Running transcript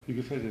Wie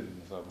gefällt dir denn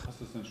das Album?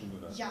 Hast du es denn schon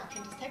gehört? Ja, ich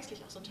finde es textlich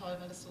auch so toll,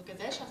 weil es so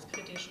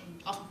gesellschaftskritisch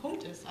und auf den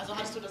Punkt ist. Also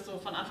hattest du das so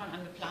von Anfang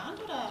an geplant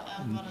oder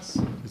war das...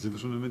 Jetzt sind wir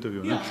schon im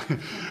Interview, Ja. ne?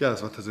 Ja,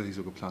 das war tatsächlich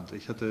so geplant.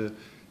 Ich hatte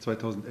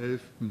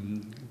 2011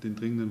 den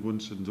dringenden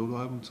Wunsch, ein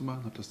Soloalbum zu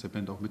machen, habe das der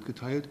Band auch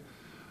mitgeteilt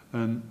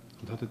und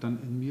hatte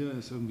dann in mir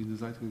ist irgendwie eine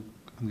Seite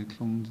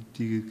angeklungen,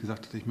 die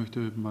gesagt hat, ich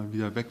möchte mal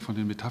wieder weg von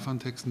den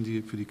Metapherntexten,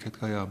 die für die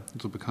Ketka ja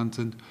so bekannt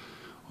sind,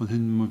 und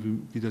hin mal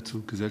wieder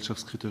zu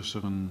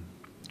gesellschaftskritischeren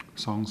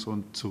Songs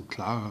und zu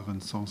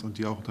klareren Songs und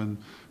die auch dann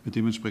mit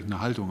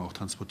dementsprechender Haltung auch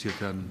transportiert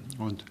werden.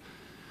 Und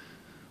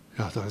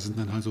ja, da sind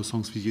dann halt so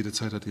Songs wie Jede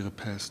Zeit hat ihre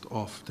Past,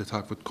 Off, Der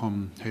Tag wird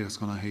kommen, Haters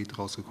Gonna Hate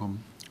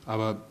rausgekommen.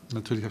 Aber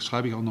natürlich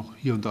schreibe ich auch noch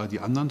hier und da die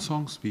anderen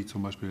Songs, wie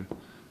zum Beispiel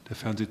Der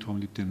Fernsehturm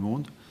liebt den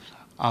Mond.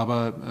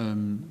 Aber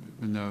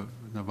in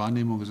der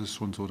Wahrnehmung ist es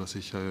schon so, dass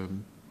ich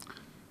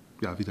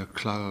ja, wieder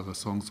klarere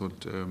Songs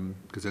und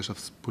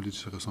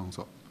gesellschaftspolitischere Songs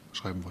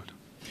schreiben wollte.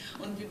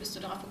 Und wie bist du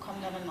darauf gekommen,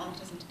 da dann auch noch,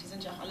 die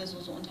sind ja auch alle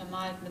so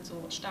untermalt mit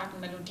so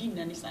starken Melodien,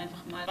 nenne ich es einfach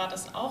mal. War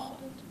das auch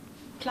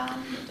Plan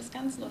des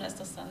Ganzen oder ist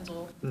das dann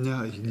so?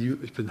 Ja, ich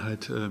liebe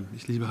halt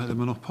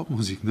immer noch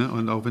Popmusik, ne?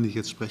 Und auch wenn ich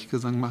jetzt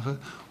Sprechgesang mache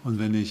und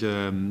wenn ich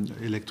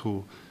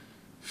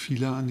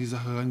vieler an die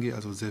Sache rangehe,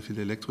 also sehr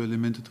viele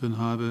Elektroelemente drin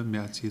habe,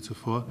 mehr als je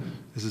zuvor,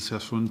 ist es ja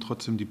schon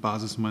trotzdem die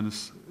Basis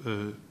meines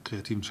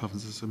kreativen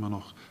Schaffens ist immer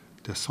noch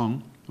der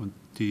Song und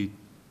die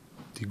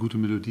gute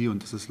Melodie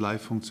und dass es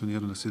live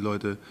funktioniert und dass die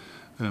Leute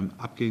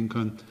abgehen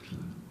können.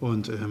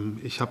 Und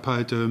ich habe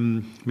halt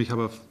mich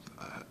aber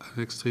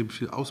extrem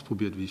viel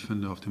ausprobiert, wie ich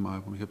finde, auf dem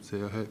Album. Ich habe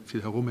sehr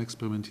viel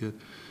herumexperimentiert.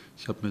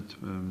 Ich habe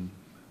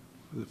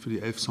für die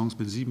 11 Songs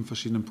mit 7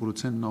 verschiedenen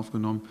Produzenten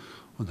aufgenommen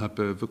und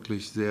habe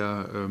wirklich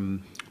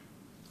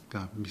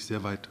mich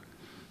sehr weit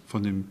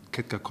von dem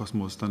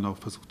Ketka-Kosmos dann auch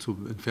versucht zu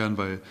entfernen,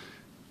 weil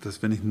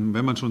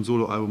wenn man schon ein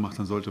Solo-Album macht,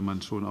 dann sollte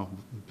man schon auch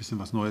ein bisschen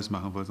was Neues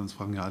machen, weil sonst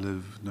fragen ja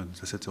alle,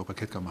 das hätte ja auch bei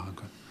Ketka machen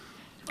können.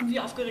 Und wie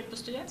aufgeregt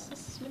bist du jetzt,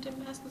 dass es mit dem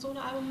ersten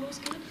Solo-Album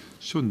losgeht?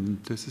 Schon,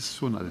 das ist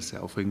schon alles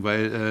sehr aufregend,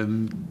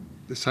 weil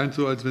es scheint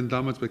so, als wenn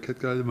damals bei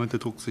Ketka jemand der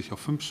Druck sich auf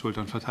 5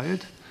 Schultern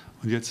verteilt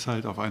und jetzt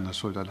halt auf einer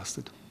Schulter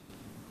lastet.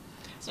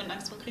 Hast du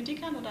Angst vor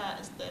Kritikern oder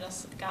ist dir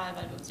das egal,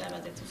 weil du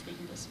selber sehr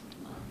zufrieden bist mit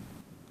dem Album?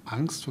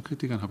 Angst vor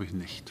Kritikern habe ich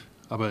nicht,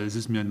 aber es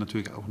ist mir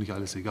natürlich auch nicht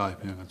alles egal, ich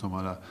bin ja ein ganz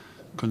normaler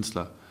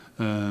Künstler.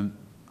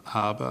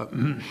 Aber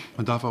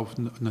man darf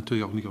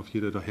natürlich auch nicht auf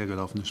jede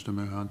dahergelaufene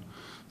Stimme hören,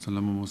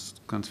 sondern man muss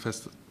ganz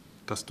fest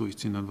das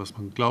durchziehen, an was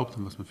man glaubt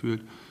und was man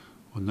fühlt.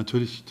 Und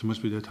natürlich, zum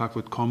Beispiel Der Tag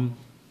wird kommen,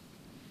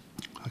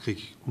 da kriege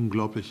ich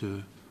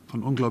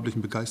von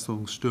unglaublichen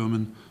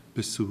Begeisterungsstürmen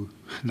bis zu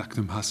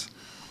nacktem Hass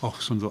auch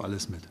schon so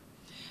alles mit.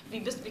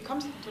 Wie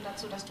kommst du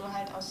dazu, dass du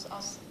halt aus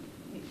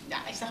ja,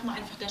 ich sag mal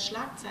einfach der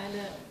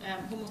Schlagzeile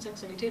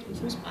Homosexualität und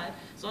Fußball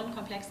so einen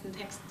komplexen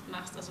Text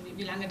machst? Also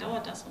wie lange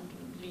dauert das und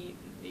wie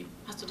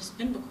hast du das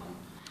hinbekommen?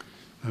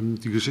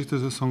 Die Geschichte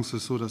des Songs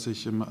ist so, dass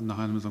ich nach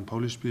einem St.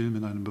 Pauli-Spiel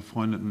mit einem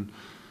befreundeten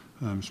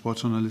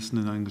Sportjournalisten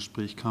in ein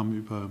Gespräch kam,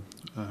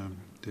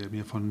 der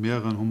mir von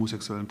mehreren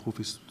homosexuellen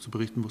Profis zu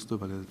berichten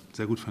wusste, weil er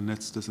sehr gut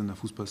vernetzt ist in der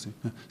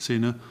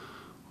Fußballszene.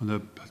 Und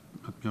er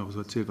hat mir auch so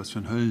erzählt, was für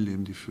ein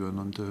Höllenleben die führen.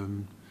 Und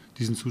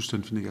diesen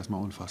Zustand finde ich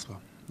erstmal unfassbar.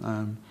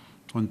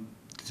 Und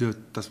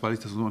weil ich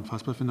das so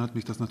unfassbar finde, hat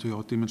mich das natürlich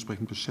auch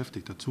dementsprechend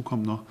beschäftigt. Dazu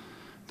kommt noch,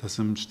 dass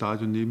im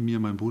Stadion neben mir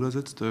mein Bruder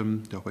sitzt, der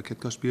auch bei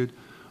Ketka spielt.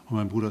 Und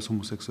mein Bruder ist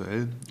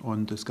homosexuell.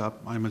 Und es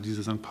gab einmal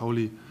diese St.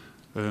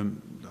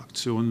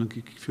 Pauli-Aktion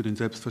für den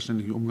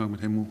selbstverständlichen Umgang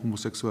mit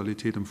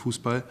Homosexualität im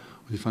Fußball.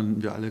 Und die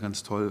fanden wir alle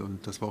ganz toll.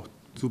 Und das war auch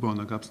super. Und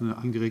da gab es eine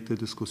angeregte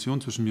Diskussion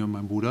zwischen mir und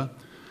meinem Bruder.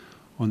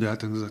 Und er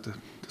hat dann gesagt,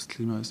 das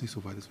Klima ist nicht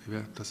so weit,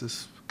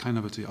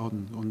 keiner wird sich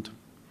outen. Und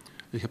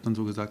ich habe dann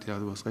so gesagt, ja,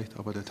 du hast recht,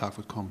 aber der Tag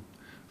wird kommen.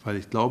 Weil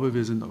ich glaube,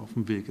 wir sind auf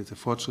dem Weg. Der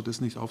Fortschritt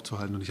ist nicht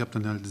aufzuhalten. Und ich habe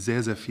dann halt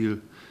sehr, sehr viel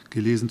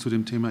gelesen zu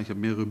dem Thema. Ich habe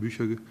mehrere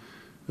Bücher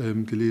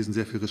gelesen,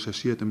 sehr viel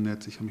recherchiert im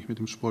Netz. Ich habe mich mit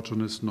dem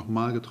Sportjournalisten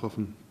nochmal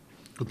getroffen.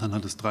 Und dann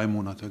hat es 3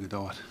 Monate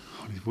gedauert.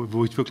 Und ich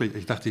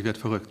dachte, ich werde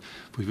verrückt,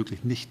 wo ich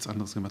wirklich nichts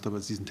anderes gemacht habe,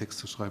 als diesen Text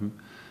zu schreiben,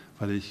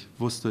 weil ich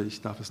wusste,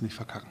 ich darf es nicht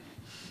verkacken.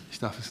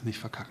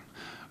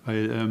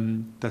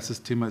 Weil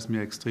das Thema ist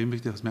mir extrem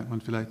wichtig, das merkt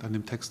man vielleicht an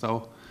dem Text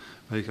auch,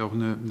 weil ich auch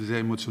eine sehr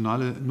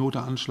emotionale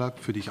Note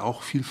anschlage, für die ich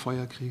auch viel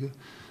Feuer kriege.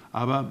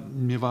 Aber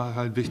mir war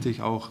halt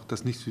wichtig auch,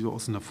 das nicht so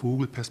aus einer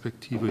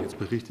Vogelperspektive, jetzt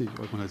berichte ich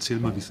euch und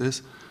erzähle mal, wie es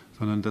ist,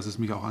 sondern dass es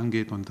mich auch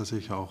angeht und dass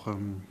ich auch,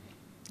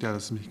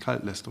 dass es mich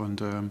kalt lässt.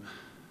 Und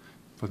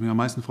was mich am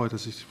meisten freut,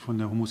 dass ich von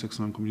der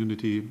homosexuellen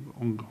Community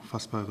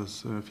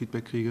unfassbares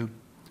Feedback kriege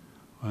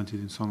und die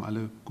den Song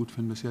alle gut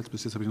finden bis jetzt.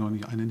 Bis jetzt habe ich noch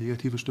nicht eine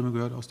negative Stimme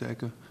gehört aus der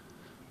Ecke.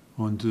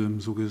 Und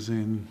so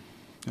gesehen,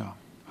 ja,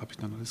 habe ich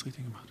dann alles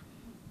richtig gemacht.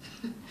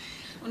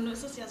 Und nun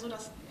ist es ja so,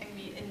 dass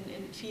irgendwie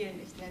in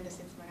vielen, ich nenne das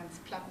jetzt mal ganz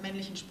platt,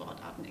 männlichen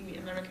Sportarten, irgendwie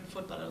American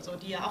Football oder so,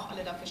 die ja auch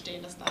alle dafür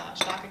stehen, dass da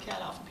starke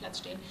Kerle auf dem Platz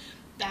stehen,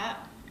 da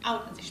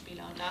outen sich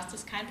Spieler und da ist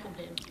das kein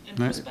Problem. Im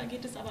Fußball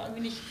geht es aber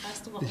irgendwie nicht.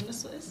 Weißt du, warum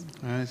das so ist?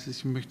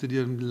 Ich möchte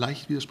dir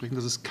leicht widersprechen,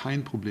 dass es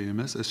kein Problem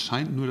ist. Es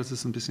scheint nur, dass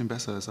es ein bisschen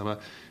besser ist, aber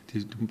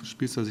du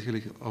spielst da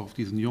sicherlich auf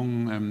diesen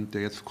Jungen,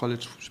 der jetzt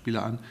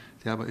College-Spieler an,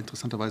 der aber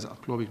interessanterweise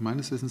auch, glaube ich,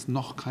 meines Wissens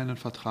noch keinen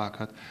Vertrag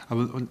hat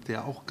und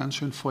der auch ganz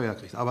schön Feuer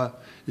kriegt.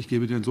 Aber ich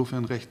gebe dir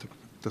insofern recht,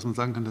 dass man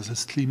sagen kann, dass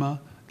das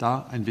Klima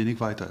da ein wenig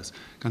weiter ist.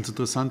 Ganz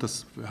interessant,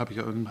 das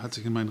hat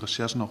sich in meinen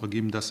Recherchen auch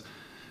ergeben, dass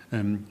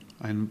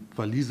ein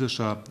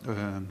walisischer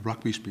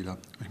Rugby-Spieler,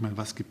 ich meine,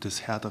 was gibt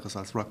es Härteres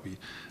als Rugby,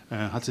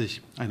 hat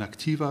sich ein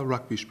aktiver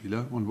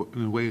Rugby-Spieler, und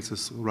in Wales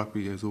ist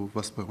Rugby so,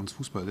 was bei uns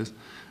Fußball ist,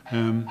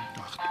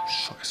 ach du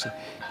Scheiße,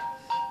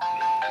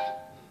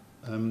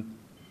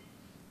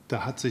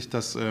 der hat sich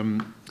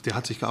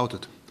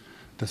geoutet.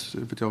 Das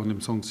wird ja auch in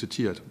dem Song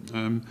zitiert.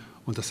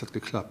 Und das hat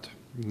geklappt.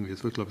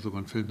 Jetzt wird, glaube ich,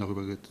 sogar ein Film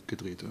darüber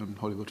gedreht, ein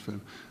Hollywood-Film.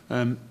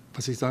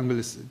 Was ich sagen will,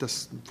 ist,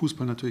 dass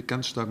Fußball natürlich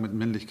ganz stark mit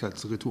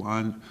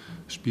Männlichkeitsritualen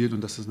spielt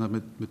und dass es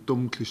mit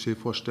dummen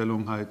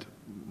Klischeevorstellungen halt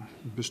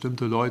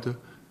bestimmte Leute,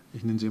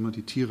 ich nenne sie immer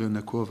die Tiere in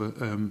der Kurve,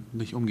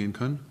 nicht umgehen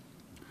können.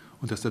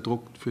 Und dass der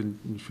Druck für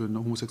einen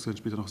homosexuellen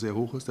Spieler noch sehr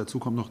hoch ist. Dazu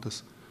kommt noch,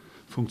 dass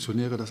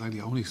Funktionäre das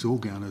eigentlich auch nicht so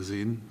gerne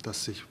sehen,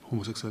 dass sich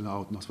Homosexuelle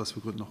outen, aus was für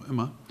Gründen auch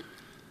immer.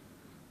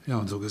 Ja,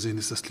 und so gesehen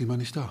ist das Klima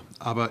nicht da.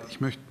 Aber ich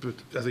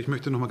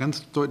möchte noch mal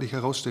ganz deutlich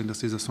herausstellen, dass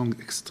dieser Song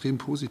extrem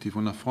positiv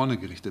und nach vorne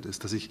gerichtet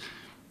ist. Dass ich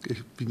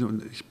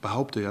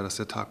behaupte ja, dass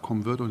der Tag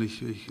kommen wird,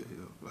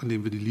 an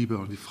dem wir die Liebe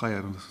und die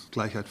Freiheit und die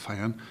Gleichheit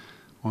feiern.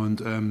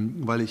 Und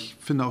weil ich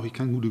finde auch, ich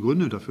kann gute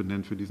Gründe dafür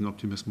nennen, für diesen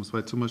Optimismus.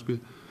 Weil zum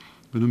Beispiel,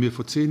 wenn du mir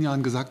vor 10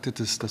 Jahren gesagt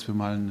hättest, dass wir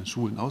mal einen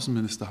schwulen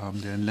Außenminister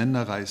haben, der in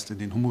Länder reist, in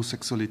denen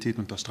Homosexualität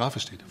unter Strafe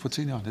steht, vor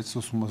 10 Jahren hättest du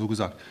es schon mal so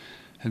gesagt,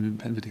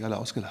 hätten wir dich alle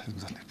ausgelacht und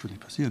gesagt, das wird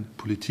nicht passieren.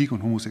 Politik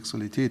und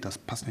Homosexualität, das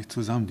passt nicht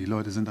zusammen. Die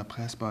Leute sind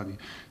erpressbar,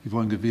 die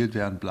wollen gewählt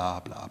werden, bla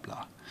bla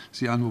bla.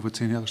 Sieh an, wo wir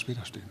 10 Jahre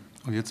später stehen.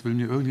 Und jetzt will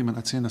mir irgendjemand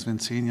erzählen, dass wir in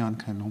 10 Jahren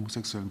keinen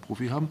homosexuellen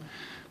Profi haben.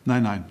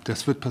 Nein,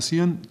 das wird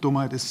passieren.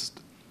 Dummheit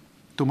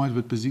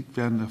wird besiegt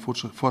werden, der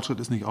Fortschritt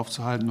ist nicht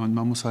aufzuhalten und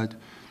man muss halt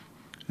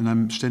in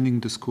einem ständigen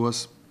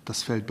Diskurs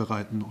das Feld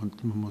bereiten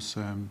und man muss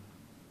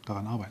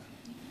daran arbeiten.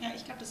 Ja,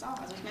 ich glaube das auch.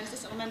 Also ich meine, es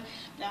ist im Moment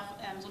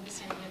auch so ein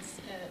bisschen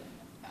jetzt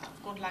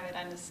auf Grundlage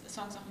deines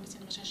Songs auch ein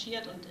bisschen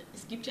recherchiert und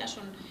es gibt ja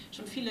schon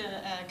viele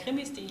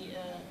Krimis, die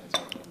so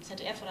im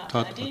ZDF oder auf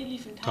ARD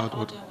liefen,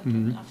 Tatorte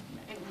und auf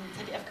irgendeinem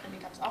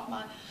ZDF-Krimi gab es auch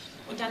mal.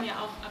 Und dann ja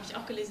auch, habe ich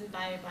auch gelesen,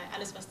 bei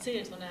Alles, was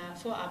zählt, so einer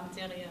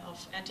Vorabendserie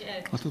auf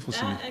RTL. Ach, das wusste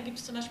ich nicht. Da gibt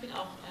es zum Beispiel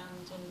auch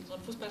so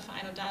einen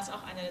Fußballverein und da ist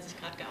auch einer, der sich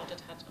gerade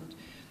geoutet hat. Und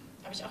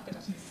da habe ich auch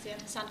gedacht, das ist sehr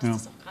interessant,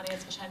 dass das auch gerade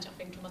jetzt wahrscheinlich auch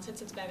wegen Thomas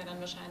Hitzelsberger dann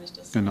wahrscheinlich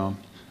das... Genau.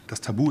 Das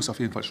Tabu ist auf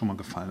jeden Fall schon mal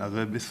gefallen.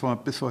 Also bis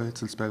vor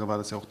Hitzelsberger war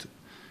das ja auch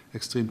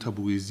extrem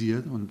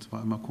tabuisiert und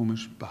war immer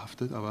komisch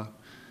behaftet, aber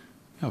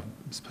ja,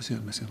 es passiert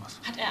ein bisschen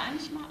was. Hat er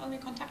eigentlich mal irgendwie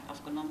Kontakt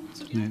aufgenommen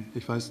zu dir? Nee,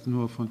 ich weiß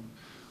nur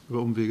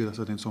über Umwege, dass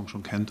er den Song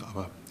schon kennt,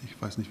 aber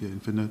ich weiß nicht, wie er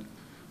ihn findet.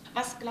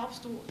 Was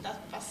glaubst du,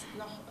 was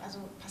noch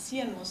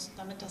passieren muss,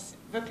 damit das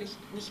wirklich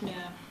nicht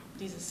mehr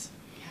dieses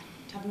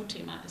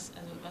Tabuthema ist?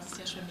 Also was es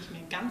ja schon nicht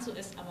mehr ganz so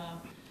ist,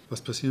 aber... Was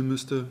passieren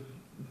müsste,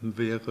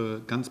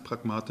 wäre ganz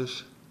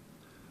pragmatisch,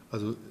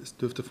 also es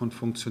dürfte von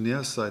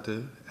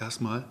Funktionärsseite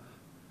erstmal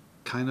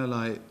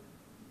keinerlei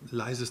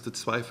leiseste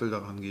Zweifel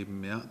daran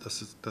geben mehr,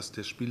 dass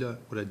der Spieler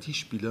oder die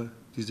Spieler,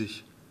 die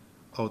sich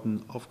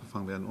outen,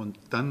 aufgefangen werden. Und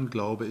dann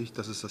glaube ich,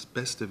 dass es das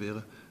Beste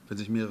wäre, wenn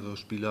sich mehrere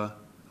Spieler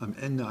am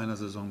Ende einer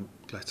Saison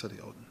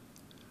gleichzeitig outen.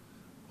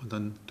 Und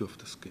dann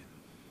dürfte es gehen.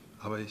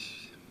 Aber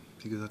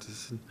wie gesagt, es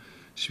ist ein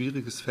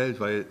schwieriges Feld,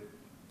 weil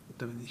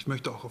ich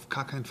möchte auch auf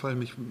gar keinen Fall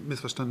mich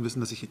missverstanden wissen,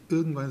 dass ich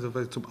irgendwann so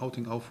weit zum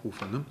Outing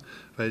aufrufe. Ne?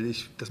 Weil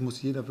das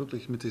muss jeder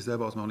wirklich mit sich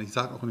selber ausmachen. Und ich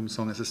sage auch in dem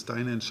Song, es ist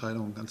deine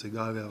Entscheidung, ganz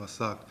egal, wer was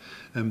sagt.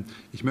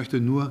 Ich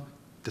möchte nur,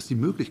 dass die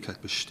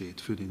Möglichkeit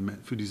besteht für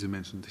diese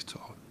Menschen, sich zu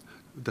outen.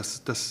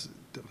 Das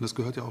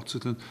gehört ja auch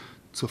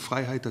zur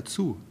Freiheit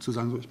dazu, zu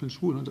sagen, so, ich bin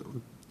schwul und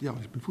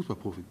ich bin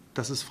Fußballprofi.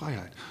 Das ist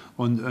Freiheit.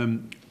 Und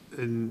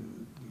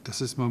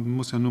man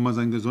muss ja nur mal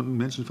seinen gesunden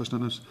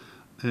Menschenverstand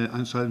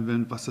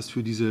einschalten, was das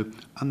für diese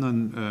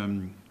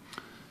anderen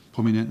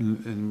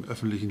Prominenten im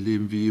öffentlichen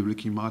Leben wie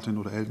Ricky Martin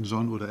oder Elton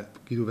John oder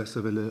Guido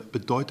Westerwelle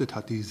bedeutet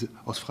hat, die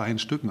aus freien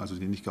Stücken, also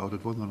die nicht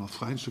geoutet wurden, sondern aus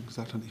freien Stücken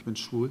gesagt haben, ich bin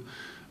schwul,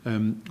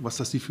 was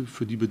das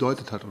für die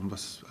bedeutet hat und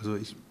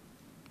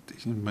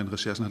in meinen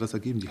Recherchen hat das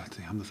ergeben, die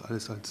haben das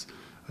alles als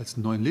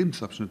einen neuen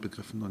Lebensabschnitt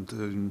begriffen und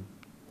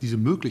diese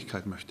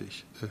Möglichkeit möchte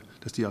ich,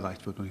 dass die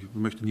erreicht wird und ich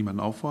möchte niemanden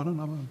auffordern,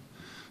 aber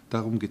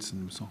darum geht es in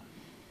dem Song.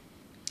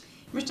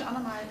 Ich möchte auch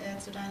nochmal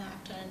zu deiner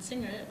aktuellen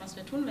Single, was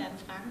wir tun werden,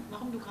 fragen,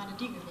 warum du gerade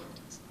die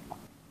gewählt hast.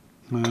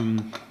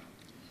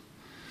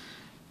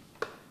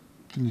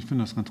 Ich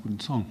finde das einen ganz guten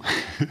Song.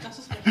 Das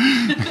ist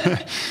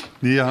richtig.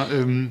 Nee,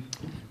 also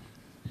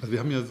wir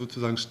haben ja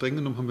sozusagen streng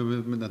genommen, haben wir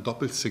mit einer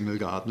Doppelsingle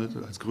geatmet,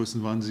 als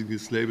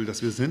größenwahnsinniges Label,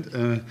 das wir sind,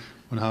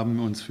 und haben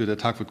uns für Der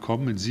Tag wird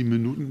kommen in 7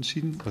 Minuten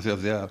entschieden, was ja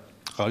sehr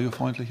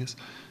radiofreundlich ist.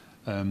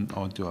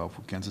 Und ja, auf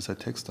die ganze Zeit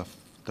Text,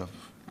 da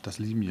das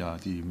lieben ja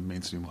die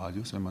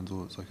Mainstream-Radios, wenn man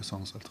solche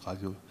Songs als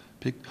Radio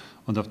pickt.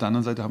 Und auf der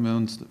anderen Seite haben wir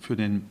uns für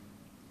den,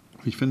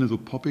 ich finde, so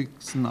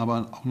poppigsten,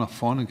 aber auch nach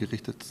vorne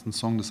gerichtetsten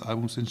Song des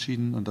Albums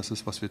entschieden. Und das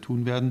ist, was wir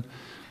tun werden.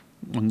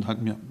 Und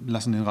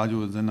lassen den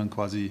Radiosendern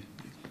quasi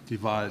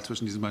die Wahl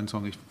zwischen diesen beiden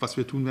Songs. Was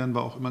wir tun werden,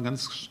 war auch immer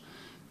ganz,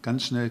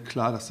 ganz schnell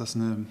klar, dass das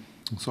ein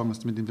Song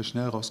ist, mit dem wir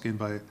schnell rausgehen,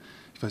 weil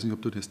ich weiß nicht,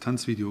 ob du das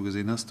Tanzvideo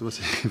gesehen hast,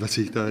 was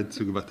ich da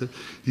hinzugebracht habe.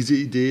 Diese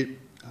Idee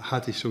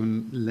hatte ich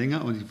schon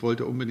länger und ich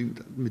wollte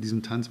unbedingt mit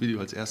diesem Tanzvideo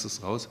als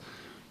erstes raus.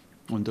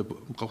 Und da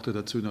brauchte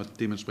dazu noch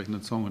dementsprechend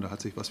einen Song. Und da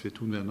hat sich, was wir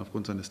tun werden,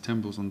 aufgrund seines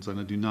Tempos und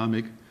seiner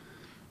Dynamik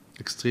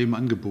extrem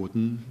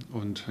angeboten.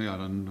 Und ja,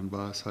 dann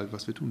war es halt,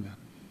 was wir tun werden.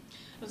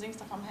 Du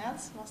singst da vom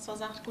Herz, du hast zwar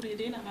gesagt, gute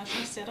Ideen, aber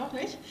schaffst ja doch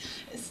nicht.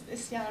 Es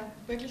ist ja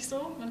wirklich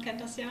so, man kennt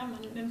das ja, man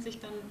nimmt sich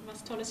dann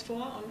was Tolles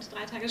vor und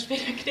 3 Tage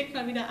später knickt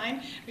man wieder ein.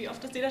 Wie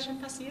oft ist dir das schon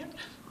passiert?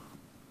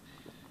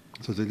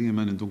 Tatsächlich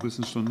immer in den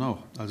dunkelsten Stunden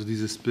auch. Also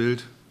dieses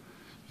Bild,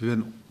 wir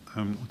werden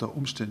unter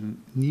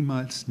Umständen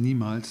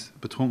niemals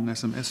betrunken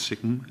SMS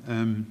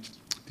schicken.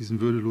 Diesen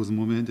würdelosen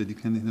Momente, die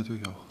kenne ich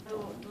natürlich auch.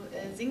 Du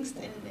singst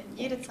in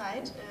jede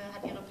Zeit,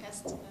 hat ihre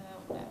Pest,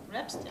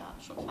 rappst ja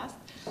schon fast,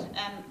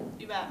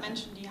 über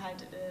Menschen, die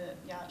halt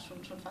ja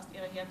schon fast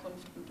ihre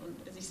Herkunft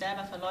und sich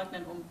selber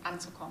verleugnen, um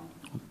anzukommen.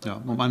 Ja,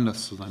 um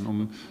anders zu sein,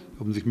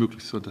 um sich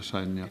möglichst zu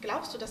unterscheiden. Ja.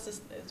 Glaubst du, dass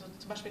das so,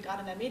 zum Beispiel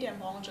gerade in der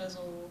Medienbranche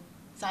so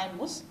sein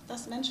muss,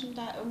 dass Menschen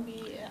da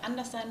irgendwie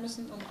anders sein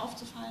müssen, um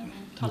aufzufallen,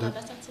 um toller,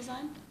 besser zu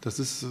sein?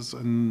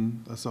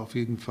 Das auf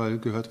jeden Fall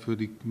gehört für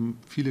die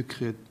viele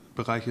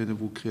Bereiche,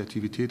 wo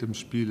Kreativität im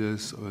Spiel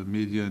ist,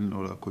 Medien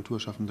oder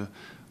Kulturschaffende,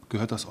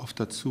 gehört das oft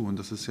dazu. Und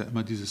das ist ja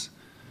immer dieses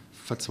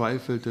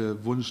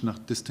verzweifelte Wunsch nach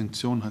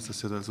Distinktion, heißt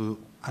das ja, also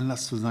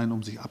anders zu sein,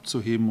 um sich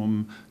abzuheben,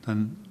 um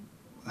dann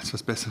als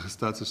was Besseres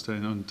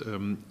darzustellen. Und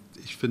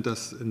ich finde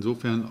das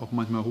insofern auch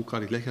manchmal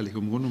hochgradig lächerlich.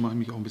 Im Grunde mache ich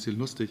mich auch ein bisschen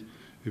lustig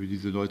über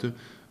diese Leute,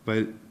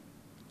 weil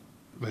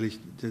ich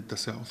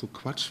das ja auch so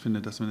Quatsch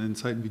finde, dass man in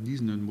Zeiten wie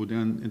diesen, im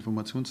modernen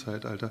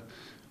Informationszeitalter,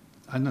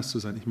 anders zu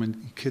sein. Ich meine,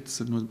 die Kids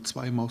sind nur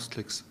 2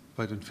 Mausklicks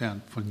weit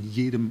entfernt von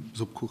jedem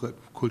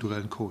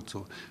subkulturellen Code.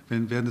 So.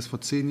 Während es vor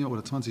 10 Jahren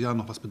oder 20 Jahren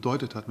noch was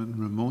bedeutet hat, mit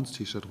einem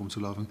Ramones-T-Shirt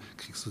rumzulaufen,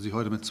 kriegst du sie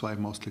heute mit 2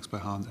 Mausklicks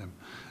bei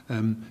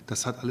H&M.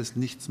 Das hat alles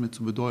nichts mehr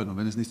zu bedeuten. Und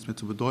wenn es nichts mehr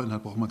zu bedeuten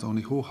hat, braucht man es auch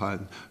nicht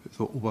hochhalten,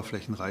 so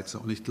Oberflächenreize.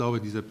 Und ich glaube,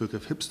 dieser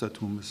Begriff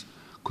Hipstertum ist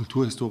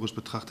kulturhistorisch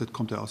betrachtet,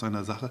 kommt er aus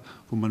einer Sache,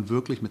 wo man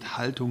wirklich mit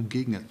Haltung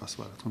gegen etwas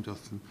war. Das kommt ja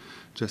aus dem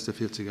Jazz der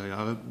 40er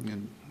Jahre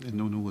in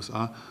den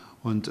USA.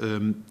 Und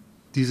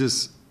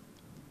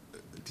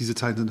diese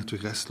Zeiten sind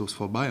natürlich restlos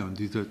vorbei. Und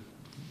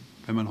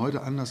wenn man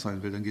heute anders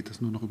sein will, dann geht das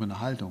nur noch über eine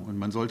Haltung. Und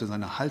man sollte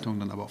seine Haltung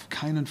dann aber auf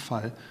keinen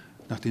Fall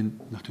nach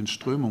den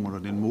Strömungen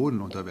oder den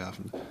Moden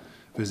unterwerfen.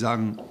 Wir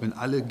sagen, wenn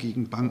alle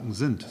gegen Banken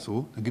sind,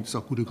 so, dann gibt es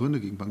auch gute Gründe,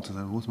 gegen Banken zu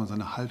sein. Dann muss man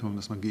seine Haltung,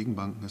 dass man gegen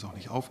Banken ist, auch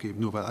nicht aufgeben,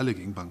 nur weil alle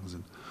gegen Banken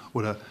sind.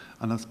 Oder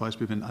anderes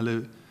Beispiel,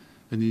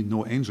 wenn die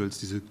No Angels,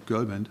 diese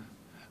Girlband,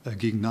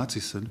 gegen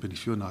Nazis sind, bin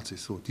ich für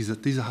Nazis. So,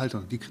 diese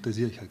Haltung, die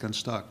kritisiere ich halt ganz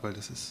stark, weil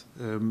das ist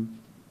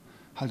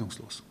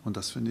haltungslos. Und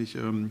das finde ich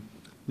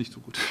nicht so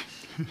gut.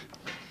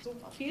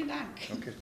 Super, vielen Dank. Okay.